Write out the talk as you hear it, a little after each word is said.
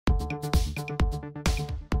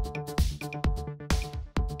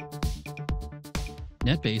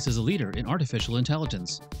NetBase is a leader in artificial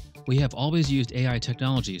intelligence. We have always used AI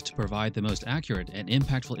technologies to provide the most accurate and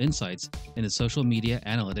impactful insights in the social media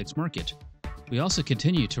analytics market. We also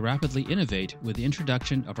continue to rapidly innovate with the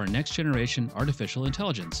introduction of our next-generation artificial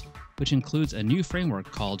intelligence, which includes a new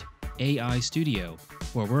framework called AI Studio,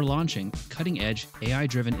 where we're launching cutting-edge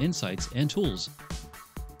AI-driven insights and tools.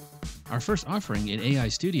 Our first offering in AI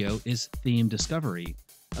Studio is Theme Discovery,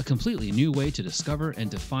 a completely new way to discover and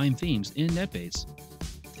define themes in NetBase.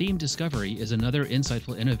 Theme Discovery is another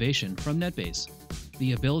insightful innovation from NetBase,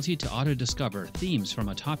 the ability to auto-discover themes from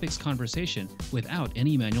a topic's conversation without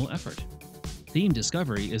any manual effort. Theme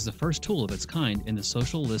Discovery is the first tool of its kind in the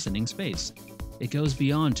social listening space. It goes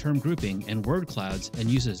beyond term grouping and word clouds and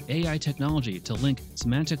uses AI technology to link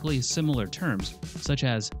semantically similar terms such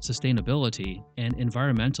as sustainability and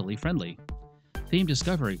environmentally friendly. Theme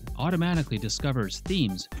Discovery automatically discovers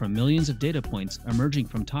themes from millions of data points emerging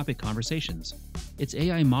from topic conversations. Its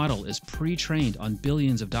AI model is pre-trained on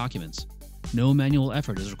billions of documents. No manual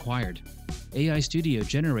effort is required. AI Studio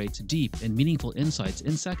generates deep and meaningful insights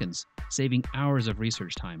in seconds, saving hours of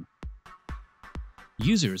research time.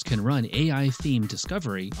 Users can run AI theme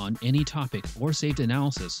discovery on any topic or saved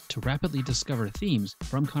analysis to rapidly discover themes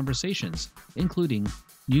from conversations, including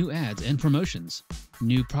new ads and promotions,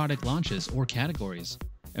 new product launches or categories,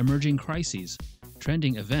 emerging crises,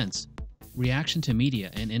 trending events, reaction to media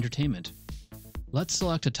and entertainment. Let's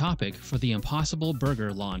select a topic for the Impossible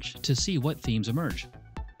Burger launch to see what themes emerge.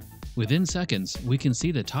 Within seconds, we can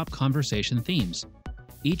see the top conversation themes.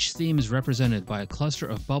 Each theme is represented by a cluster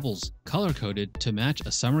of bubbles color-coded to match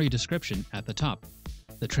a summary description at the top.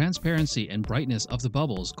 The transparency and brightness of the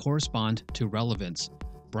bubbles correspond to relevance.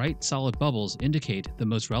 Bright, solid bubbles indicate the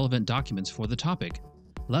most relevant documents for the topic.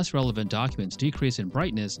 Less relevant documents decrease in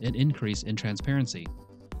brightness and increase in transparency.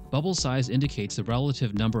 Bubble size indicates the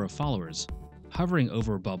relative number of followers. Hovering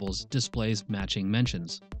over bubbles displays matching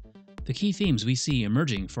mentions. The key themes we see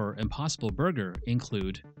emerging for Impossible Burger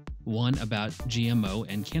include one about GMO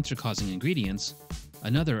and cancer-causing ingredients,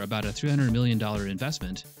 another about a $300 million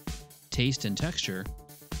investment, taste and texture,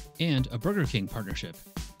 and a Burger King partnership.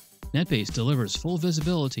 NetBase delivers full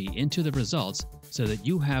visibility into the results so that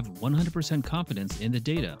you have 100% confidence in the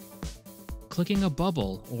data. Clicking a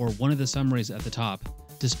bubble or one of the summaries at the top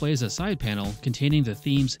displays a side panel containing the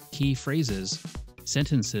theme's key phrases,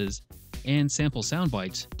 sentences, and sample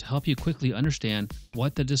soundbites to help you quickly understand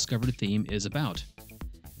what the discovered theme is about.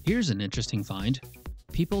 Here's an interesting find.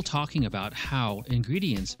 People talking about how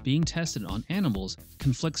ingredients being tested on animals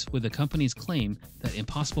conflicts with the company's claim that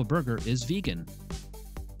Impossible Burger is vegan.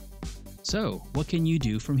 So, what can you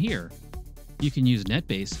do from here? You can use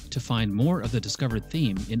NetBase to find more of the discovered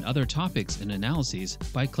theme in other topics and analyses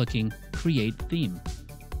by clicking Create Theme.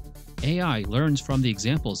 AI learns from the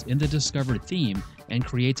examples in the discovered theme and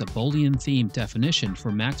creates a Boolean theme definition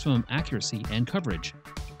for maximum accuracy and coverage.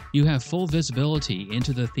 You have full visibility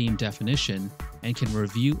into the theme definition and can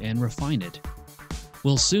review and refine it.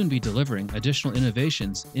 We'll soon be delivering additional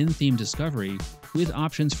innovations in theme discovery with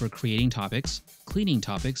options for creating topics, cleaning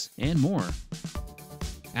topics, and more.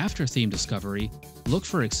 After theme discovery, look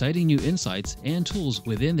for exciting new insights and tools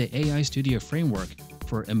within the AI Studio framework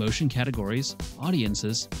for emotion categories,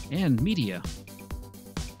 audiences, and media.